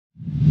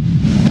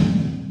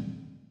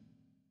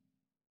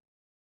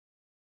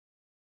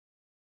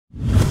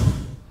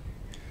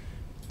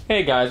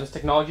Hey guys, it's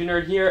Technology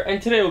Nerd here,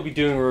 and today we'll be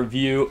doing a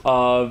review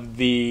of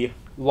the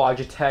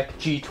Logitech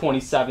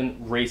G27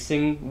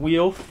 racing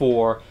wheel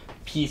for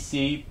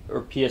PC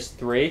or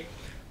PS3.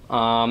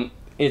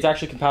 It's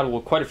actually compatible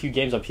with quite a few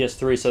games on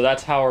PS3, so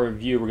that's how our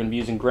review. We're going to be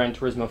using Gran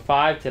Turismo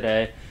 5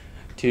 today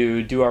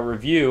to do our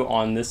review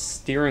on this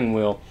steering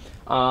wheel.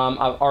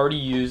 I've already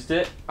used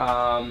it.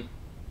 I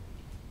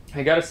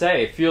gotta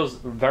say, it feels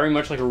very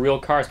much like a real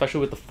car, especially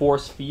with the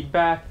force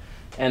feedback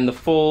and the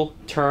full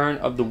turn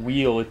of the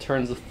wheel. It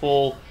turns the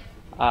full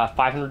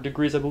 500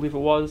 degrees, I believe it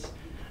was.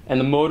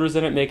 And the motors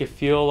in it make it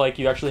feel like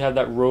you actually have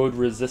that road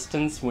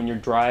resistance when you're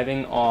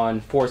driving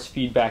on force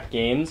feedback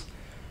games.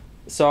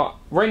 So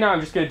right now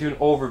I'm just going to do an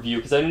overview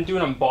because I didn't do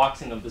an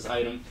unboxing of this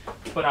item.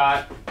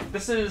 But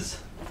this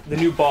is the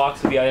new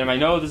box of the item. I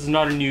know this is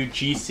not a new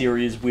G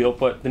series wheel,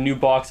 but the new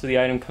box of the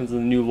item comes in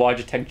the new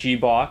Logitech G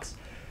box.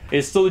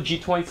 It's still the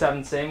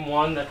G27, same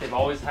one that they've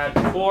always had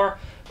before,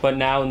 but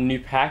now in new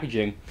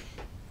packaging.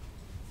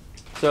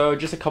 So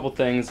just a couple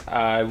things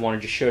I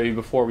wanted to show you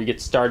before we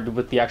get started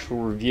with the actual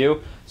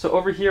review. So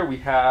over here we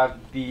have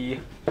the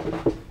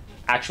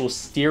actual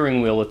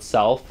steering wheel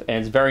itself, and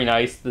it's very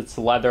nice. It's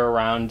leather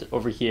around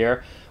over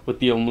here with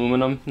the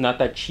aluminum, not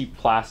that cheap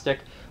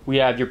plastic. We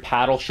have your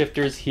paddle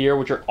shifters here,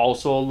 which are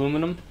also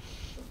aluminum,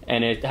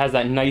 and it has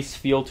that nice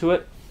feel to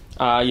it.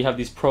 You have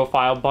these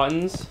profile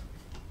buttons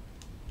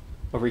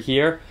over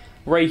here.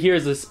 Right here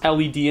is this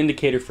LED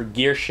indicator for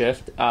gear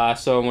shift,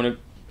 so when it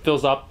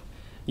fills up,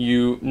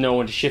 you know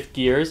when to shift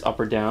gears up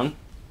or down.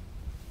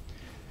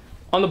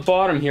 On the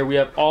bottom here we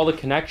have all the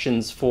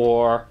connections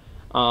for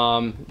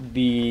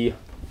the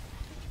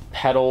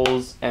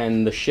pedals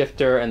and the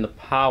shifter and the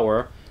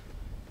power,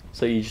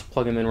 so you just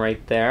plug them in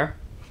right there.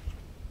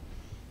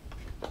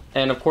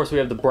 And of course we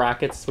have the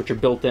brackets, which are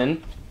built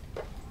in.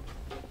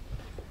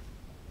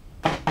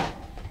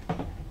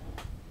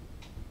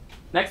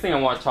 Next thing I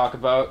want to talk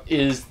about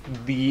is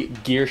the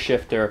gear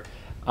shifter,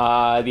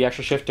 the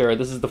actual shifter.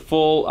 This is the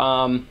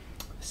full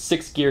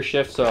 6 gear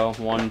shift, so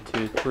 1,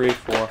 2, 3,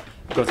 4.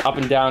 It goes up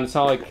and down. It's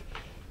not like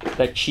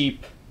that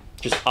cheap,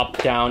 just up,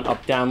 down,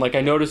 up, down. Like I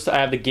noticed I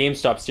have the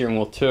GameStop steering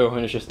wheel too,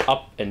 and it's just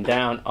up and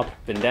down, up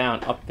and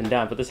down, up and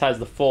down. But this has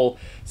the full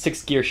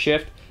 6 gear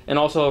shift, and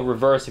also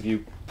reverse. If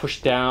you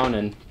push down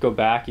and go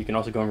back, you can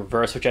also go in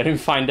reverse, which I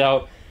didn't find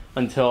out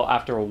until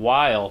after a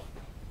while.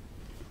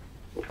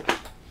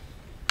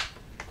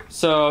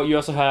 So you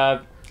also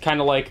have kind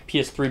of like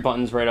PS3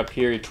 buttons right up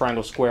here, your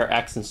triangle, square,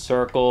 X, and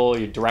circle,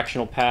 your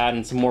directional pad,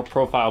 and some more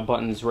profile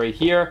buttons right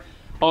here.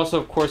 Also,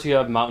 of course, you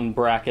have mounting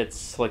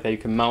brackets like that you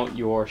can mount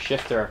your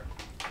shifter.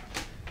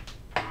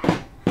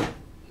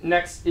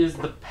 Next is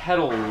the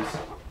pedals.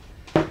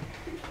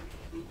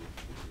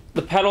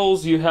 The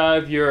pedals, you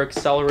have your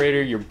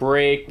accelerator, your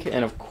brake,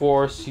 and of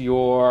course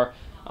your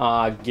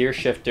gear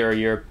shifter.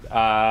 Your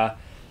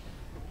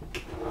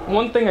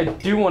one thing I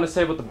do want to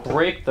say about the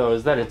brake though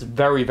is that it's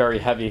very, very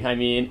heavy. I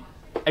mean,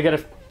 I gotta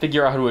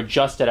figure out how to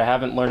adjust it. I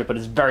haven't learned it, but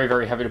it's very,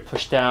 very heavy to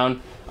push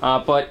down.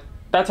 But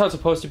that's how it's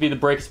supposed to be. The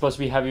brake is supposed to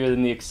be heavier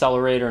than the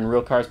accelerator in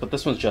real cars, but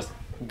this one's just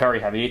very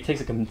heavy. It takes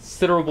a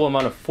considerable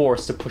amount of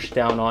force to push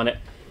down on it.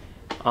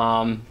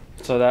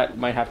 So that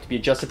might have to be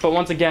adjusted. But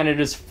once again, it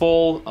is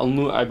full,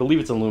 I believe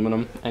it's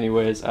aluminum,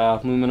 anyways,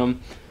 aluminum.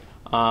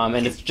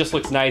 And it just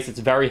looks nice. It's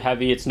very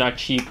heavy. It's not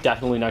cheap,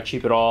 definitely not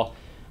cheap at all.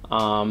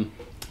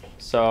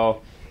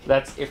 So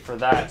that's it for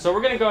that. So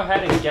we're gonna go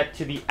ahead and get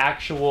to the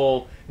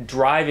actual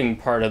driving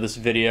part of this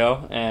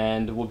video,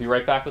 and we'll be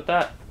right back with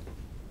that.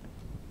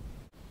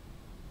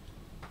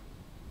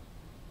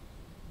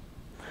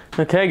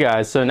 Okay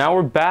guys, so now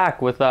we're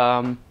back with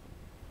the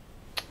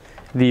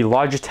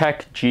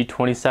Logitech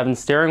G27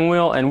 steering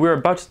wheel, and we're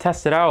about to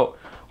test it out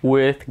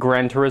with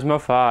Gran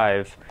Turismo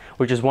 5,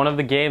 which is one of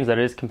the games that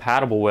it is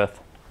compatible with.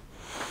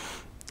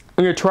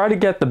 I'm gonna try to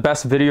get the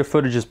best video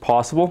footage as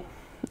possible.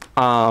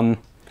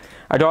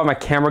 I don't have my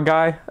camera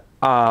guy,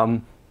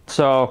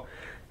 so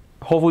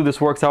hopefully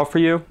this works out for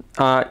you.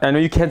 I know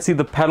you can't see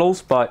the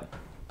pedals, but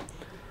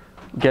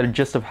get a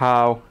gist of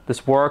how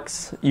this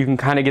works. You can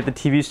kind of get the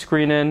TV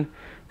screen in,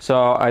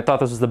 so I thought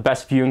this was the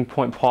best viewing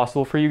point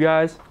possible for you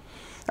guys.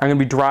 I'm going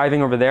to be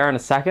driving over there in a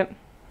second.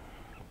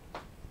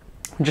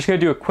 I'm just going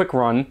to do a quick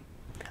run,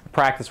 a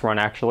practice run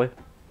actually,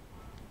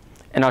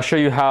 and I'll show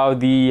you how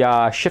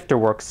the shifter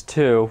works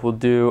too. We'll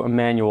do a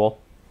manual.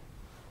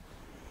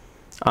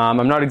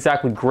 I'm not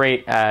exactly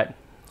great at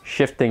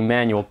shifting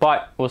manual,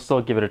 but we'll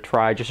still give it a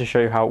try just to show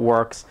you how it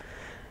works.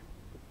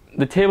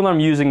 The table I'm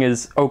using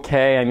is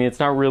okay. I mean, it's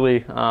not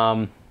really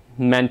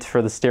meant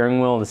for the steering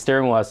wheel. The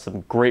steering wheel has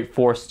some great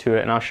force to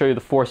it, and I'll show you the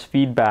force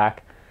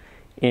feedback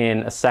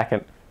in a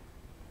second.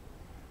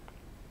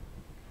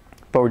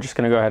 But we're just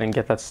going to go ahead and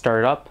get that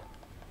started up.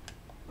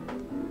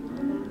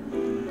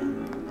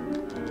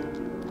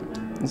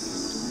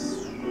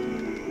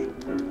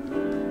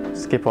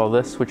 Skip all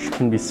this, which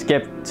can be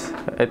skipped.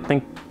 I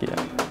think,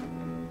 yeah.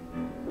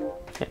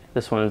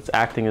 This one is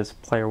acting as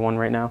player 1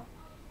 right now.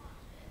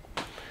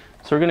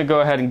 So we're going to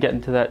go ahead and get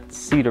into that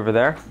seat over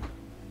there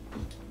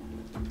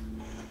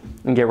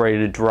and get ready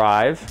to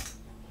drive.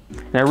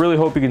 And I really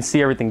hope you can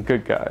see everything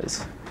good,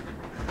 guys.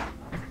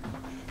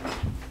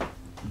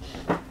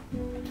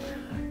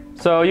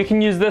 So you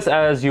can use this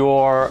as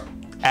your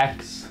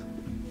X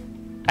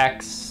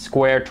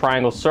square,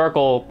 triangle,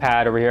 circle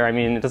pad over here. I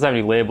mean, it doesn't have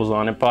any labels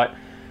on it, but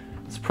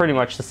it's pretty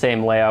much the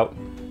same layout.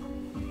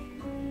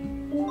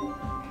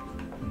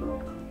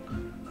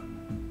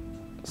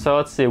 So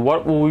let's see,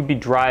 what will we be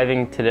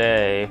driving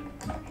today?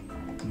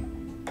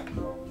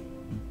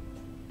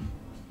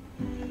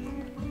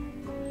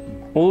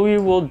 We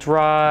will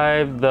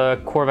drive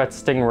the Corvette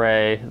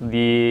Stingray,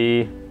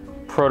 the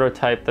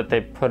prototype that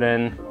they put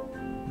in.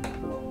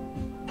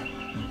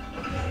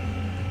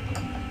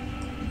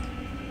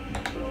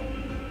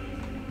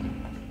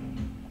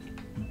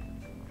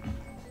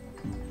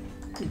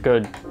 Go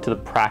to the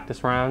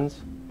practice rounds.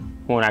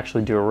 Won't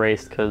actually do a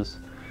race because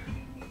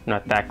I'm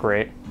not that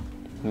great.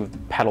 Move the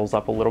pedals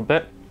up a little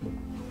bit.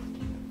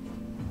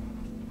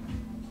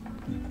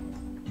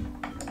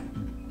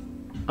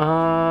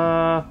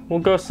 We'll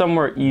go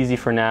somewhere easy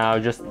for now,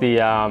 just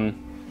the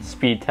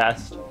speed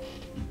test.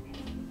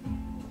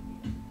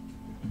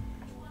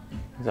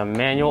 There's a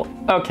manual.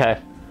 Okay.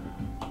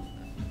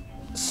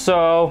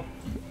 So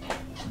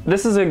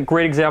this is a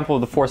great example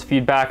of the force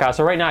feedback.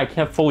 So right now I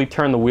can't fully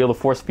turn the wheel. The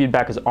force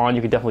feedback is on.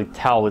 You can definitely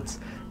tell it's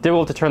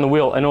difficult to turn the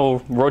wheel, and it'll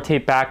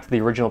rotate back to the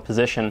original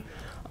position.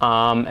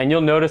 And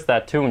you'll notice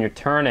that too when you're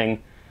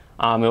turning.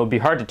 It'll be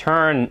hard to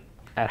turn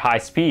at high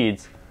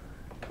speeds.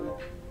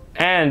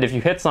 And if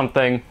you hit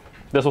something,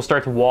 this will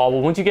start to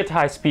wobble. Once you get to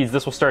high speeds,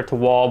 this will start to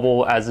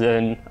wobble as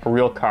in a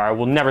real car. It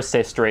will never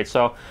stay straight.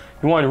 So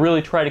you want to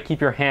really try to keep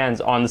your hands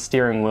on the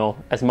steering wheel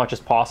as much as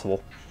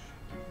possible.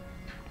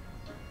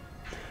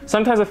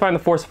 Sometimes I find the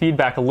force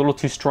feedback a little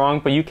too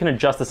strong, but you can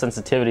adjust the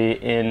sensitivity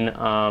in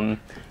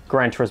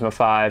Gran Turismo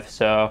 5.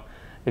 So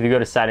if you go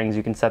to settings,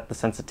 you can set the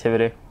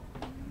sensitivity.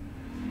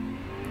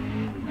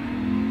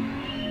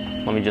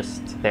 Let me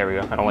just, there we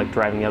go. I don't like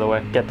driving the other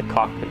way. Get the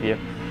cockpit view.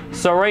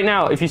 So right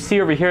now, if you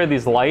see over here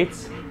these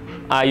lights,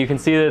 you can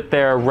see that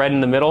they're red in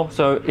the middle.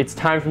 So it's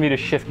time for me to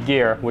shift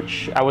gear,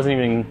 which I wasn't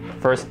even in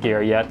first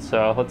gear yet.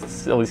 So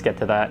let's at least get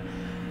to that.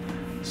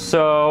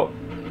 So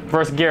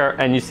first gear,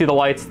 and you see the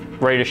lights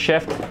ready to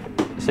shift.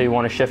 So you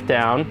want to shift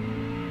down.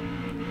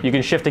 You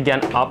can shift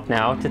again up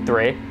now to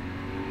 3.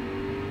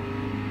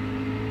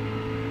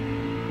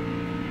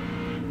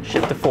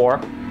 Shift to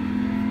 4.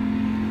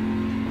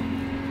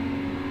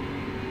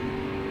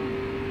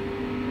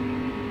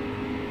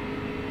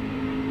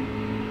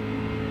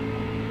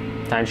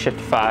 Time to shift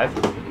to 5.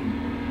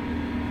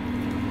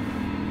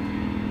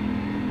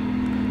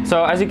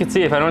 So as you can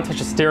see, if I don't touch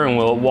the steering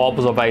wheel, it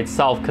wobbles all by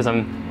itself because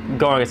I'm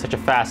going at such a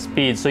fast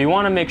speed. So you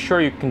want to make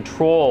sure you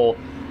control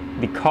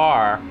the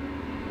car.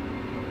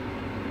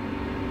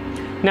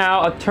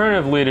 Now,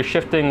 alternatively to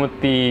shifting with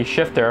the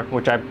shifter,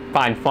 which I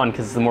find fun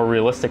because it's the more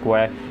realistic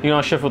way, you can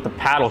also shift with the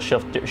paddle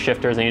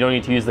shifters and you don't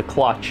need to use the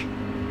clutch.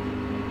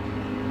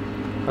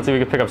 Let's see if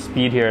we can pick up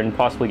speed here and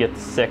possibly get to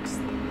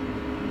 6th.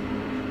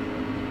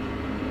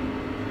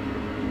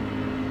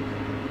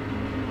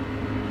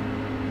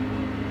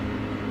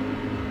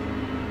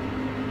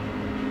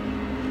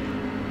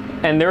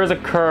 And there is a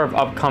curve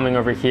upcoming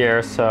over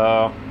here,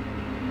 so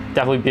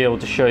definitely be able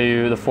to show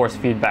you the force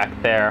feedback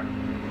there.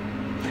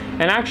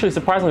 And actually,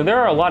 surprisingly, there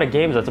are a lot of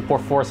games that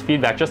support force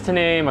feedback. Just to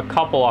name a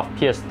couple off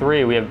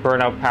PS3, we have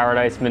Burnout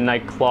Paradise,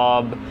 Midnight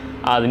Club,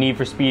 the Need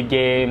for Speed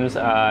games,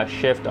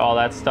 Shift, all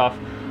that stuff.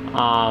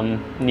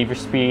 Need for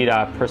Speed,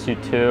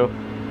 Pursuit 2,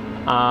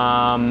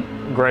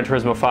 Gran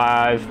Turismo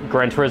 5,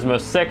 Gran Turismo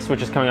 6,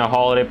 which is coming out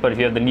holiday, but if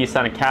you have the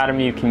Nissan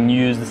Academy, you can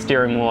use the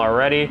steering wheel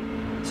already.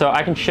 So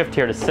I can shift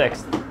here to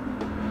 6th.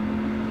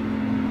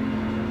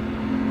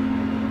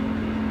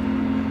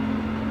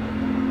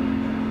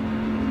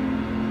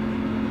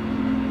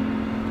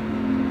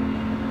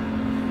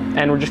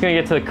 And we're just gonna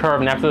get to the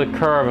curve, and after the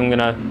curve, I'm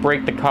gonna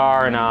brake the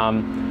car, and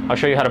I'll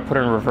show you how to put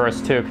it in reverse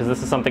too, because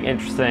this is something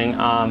interesting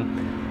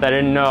that I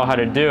didn't know how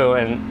to do,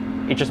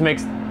 and it just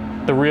makes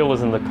the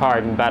realism of the car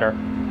even better.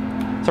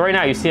 So right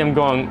now, you see I'm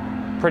going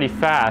pretty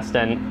fast,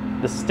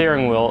 and the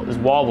steering wheel is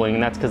wobbling,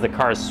 and that's because the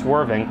car is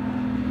swerving.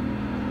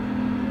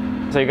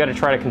 So you gotta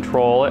try to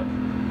control it.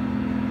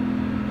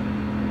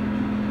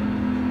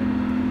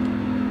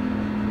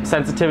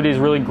 Sensitivity is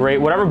really great.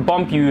 Whatever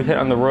bump you hit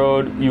on the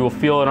road, you will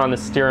feel it on the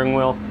steering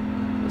wheel.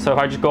 So if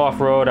I just go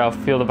off-road, I'll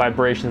feel the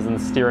vibrations in the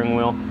steering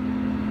wheel.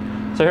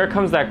 So here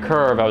comes that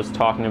curve I was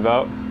talking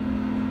about.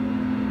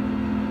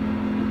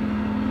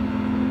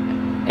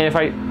 And if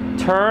I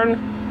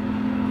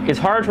turn, it's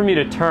hard for me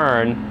to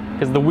turn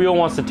because the wheel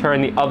wants to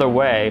turn the other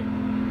way.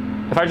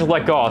 If I just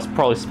let go, I'll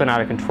probably spin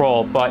out of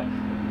control, but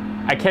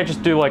I can't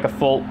just do like a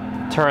full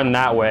turn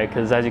that way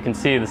because as you can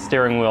see, the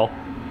steering wheel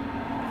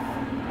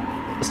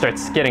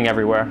starts skidding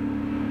everywhere.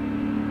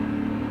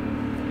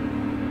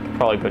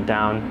 Probably go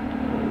down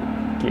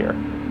gear.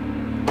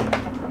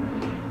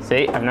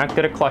 See, I'm not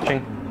good at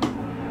clutching.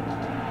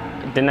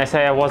 Didn't I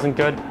say I wasn't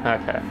good?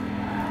 Okay.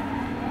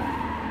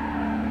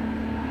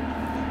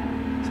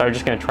 So I'm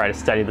just gonna try to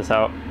steady this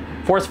out.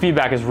 force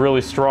feedback is really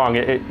strong.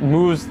 It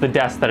moves the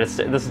desk that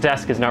this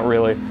desk is not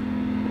really,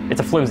 it's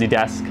a flimsy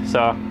desk,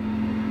 so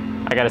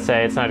I gotta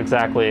say it's not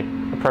exactly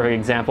a perfect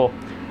example.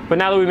 But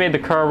now that we made the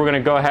curve, we're gonna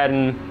go ahead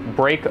and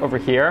brake over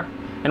here.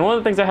 And one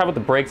of the things I have with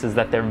the brakes is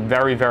that they're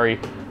very, very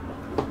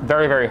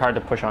hard to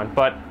push on,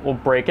 but we'll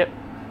brake it.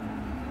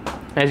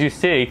 As you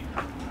see,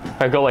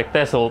 if I go like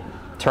this, it'll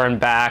turn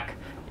back,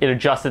 it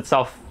adjusts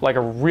itself like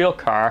a real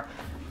car.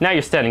 Now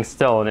you're standing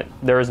still and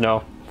there is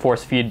no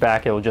force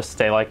feedback, it will just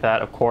stay like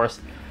that, of course.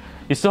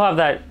 You still have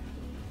that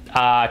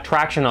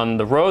traction on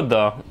the road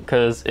though,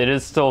 because it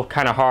is still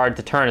kind of hard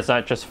to turn. It's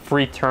not just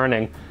free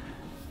turning,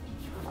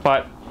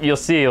 but you'll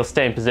see it'll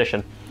stay in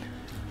position.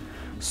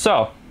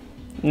 So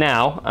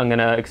now I'm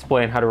gonna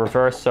explain how to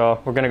reverse.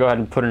 So we're gonna go ahead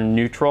and put it in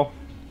neutral.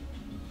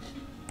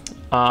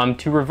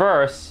 To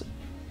reverse,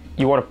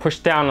 you want to push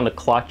down on the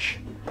clutch,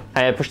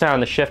 push down on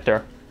the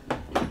shifter,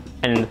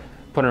 and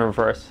put it in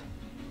reverse.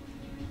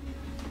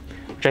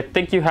 Which I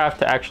think you have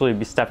to actually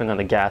be stepping on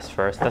the gas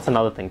first. That's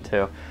another thing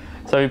too.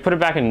 So you put it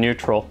back in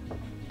neutral.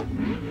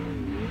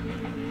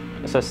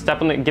 So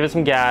step on the, give it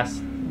some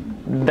gas,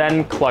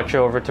 then clutch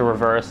over to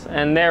reverse,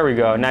 and there we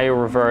go. Now you're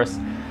reverse.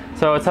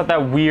 So it's not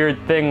that weird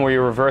thing where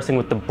you're reversing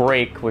with the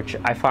brake, which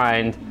I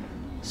find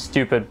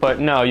stupid.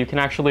 But no, you can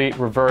actually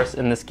reverse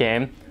in this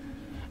game,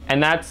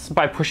 and that's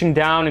by pushing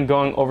down and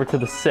going over to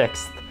the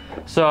 6th.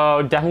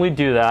 So definitely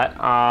do that.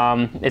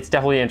 It's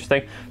definitely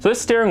interesting. So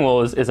this steering wheel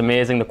is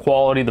amazing. The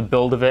quality, the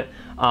build of it,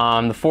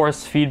 the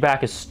force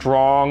feedback is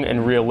strong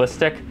and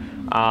realistic.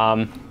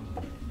 I'm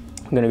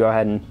gonna go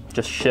ahead and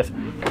just shift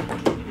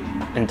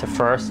into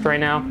first right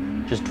now.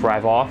 Just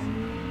drive off.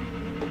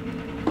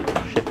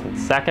 Shift in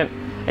second.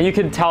 And you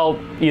can tell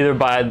either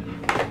by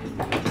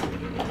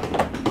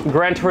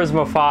Gran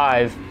Turismo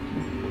 5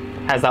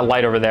 has that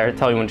light over there to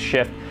tell you when to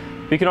shift.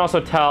 But you can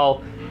also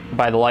tell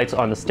by the lights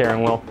on the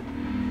steering wheel,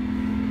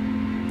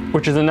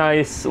 which is a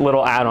nice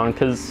little add-on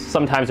because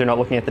sometimes you're not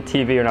looking at the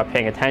TV, you're not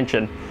paying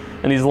attention,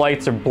 and these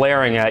lights are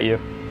blaring at you.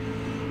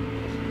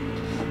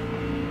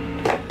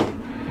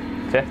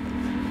 Okay.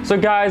 So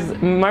guys,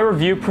 my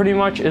review pretty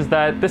much is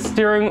that this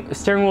steering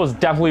wheel is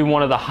definitely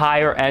one of the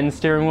higher end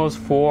steering wheels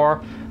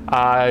for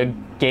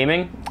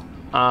gaming.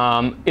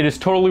 It is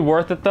totally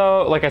worth it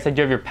though. Like I said,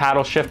 you have your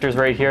paddle shifters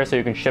right here so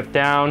you can shift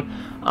down.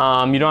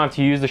 You don't have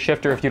to use the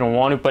shifter if you don't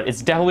want to, but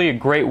it's definitely a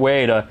great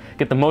way to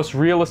get the most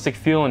realistic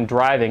feel in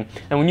driving.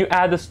 And when you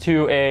add this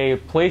to a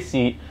play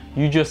seat,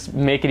 you just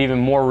make it even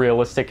more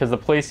realistic because the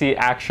play seat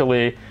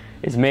actually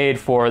is made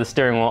for the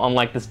steering wheel,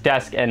 unlike this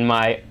desk and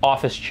my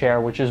office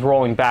chair, which is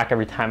rolling back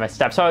every time I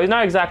step. So it's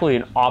not exactly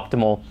an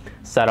optimal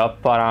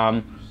setup,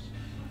 but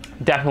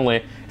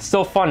definitely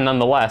still fun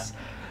nonetheless.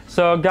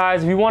 So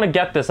guys, if you want to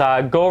get this,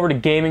 go over to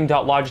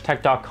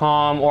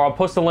gaming.logitech.com, or I'll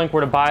post a link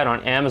where to buy it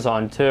on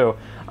Amazon too.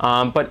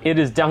 But it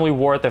is definitely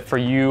worth it for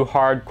you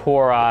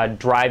hardcore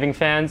driving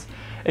fans.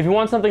 If you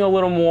want something a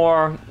little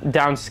more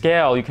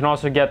downscale, you can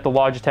also get the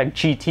Logitech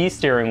GT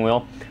steering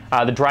wheel,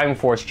 the Driving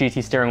Force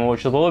GT steering wheel, which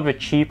is a little bit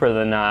cheaper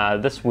than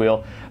this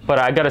wheel. But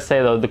I gotta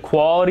say though, the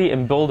quality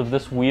and build of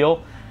this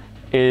wheel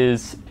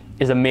is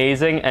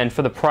amazing, and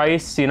for the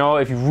price, you know,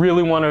 if you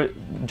really want to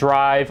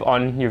drive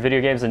on your video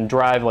games and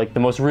drive like the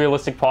most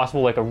realistic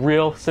possible, like a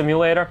real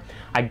simulator,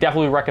 I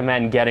definitely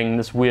recommend getting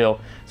this wheel.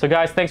 So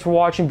guys, thanks for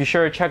watching. Be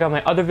sure to check out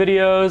my other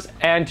videos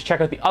and to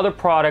check out the other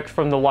products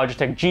from the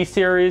Logitech G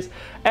series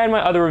and my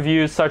other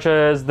reviews, such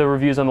as the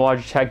reviews on the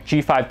Logitech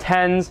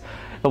G510s,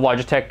 the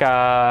Logitech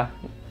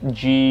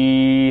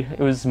it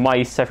was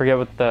mice, I forget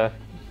what the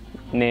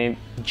name,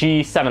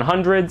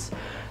 G700s,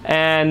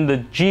 and the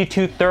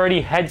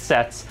G230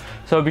 headsets.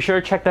 So be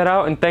sure to check that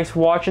out, and thanks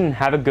for watching and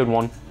have a good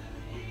one.